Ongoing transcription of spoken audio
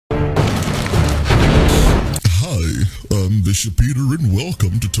Bishop Peter, and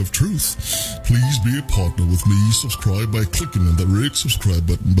welcome to Tough Truth. Please be a partner with me. Subscribe by clicking on the red subscribe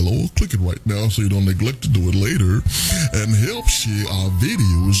button below. Click it right now so you don't neglect to do it later, and help share our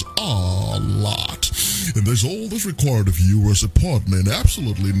videos a lot. And there's all that's required of you as a partner, and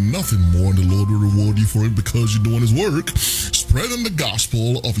absolutely nothing more, and the Lord will reward you for it because you're doing His work, spreading the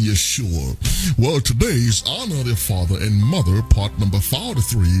gospel of Yeshua. Well, today's Honor Their Father and Mother, part number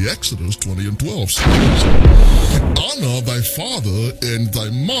 43, Exodus 20 and 12 says, Honor thy father and thy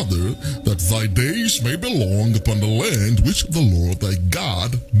mother, that thy days may be long upon the land which the Lord thy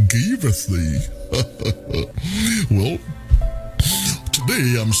God giveth thee. Well,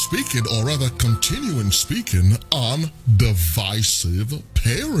 today I'm speaking, or rather continuing speaking, on divisive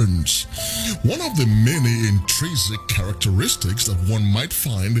parents. One of the many intrinsic characteristics that one might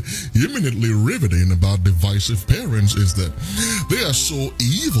find eminently riveting about divisive parents is that they are so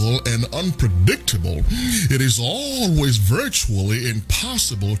evil and unpredictable. It is always virtually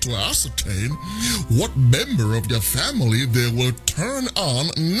impossible to ascertain what member of your family they will turn on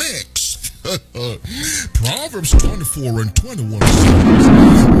next. Proverbs 24 and 21 says,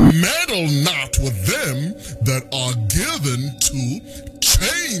 meddle not with them that are given to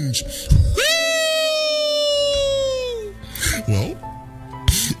change. Woo! Well,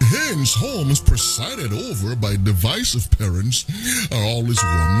 hence homes presided over by divisive parents are always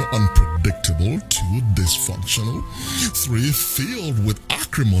 1, unpredictable, 2, dysfunctional, 3, filled with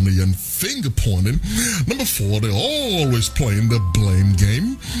acrimony and finger-pointing, 4, they're always playing the blame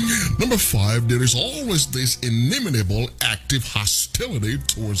game, 5, there is always this inimitable active hostility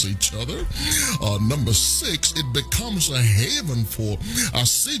towards each other, 6, it becomes a haven for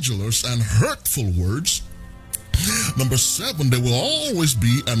acidulous and hurtful words, 7, there will always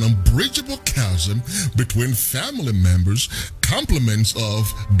be an unbridgeable chasm between family members, compliments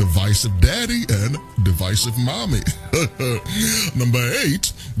of divisive daddy and divisive mommy.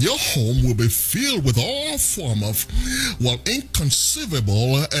 8, your home will be filled with all form of,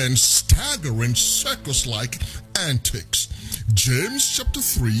 inconceivable and staggering circus-like antics. James chapter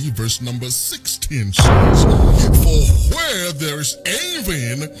 3 verse number 16 says, for where there is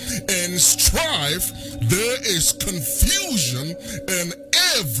envy and strife, there is confusion and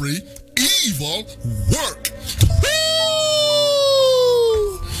every evil work.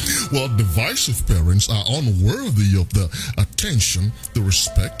 Well, divisive parents are unworthy of the attention, the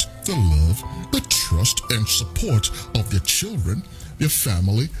respect, the love, the trust, and support of their children, their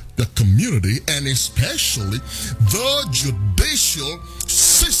family, their community, and especially the judicial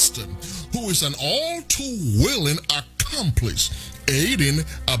system, who is an all too willing accomplice, aiding,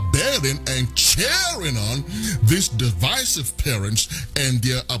 abetting, and cheering on these divisive parents and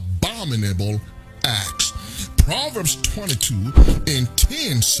their abominable acts. Proverbs 22 and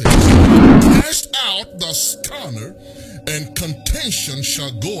 10 says, cast out the scorner, and contention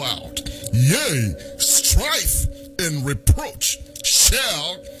shall go out. Yea, strife and reproach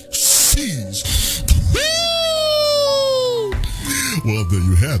shall cease. Well, there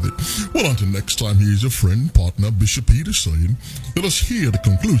you have it. Well, until next time, here's your friend, partner, Bishop Peter saying, let us hear the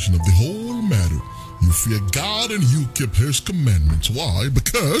conclusion of the whole matter. You fear God and you keep His commandments. Why?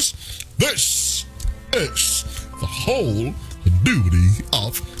 Because this is the whole duty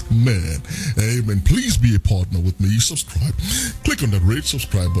of man. Amen. Please be a partner with me. Subscribe. Click on that red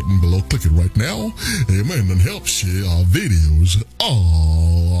subscribe button below. Click it right now. Amen. And help share our videos a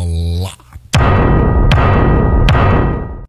lot.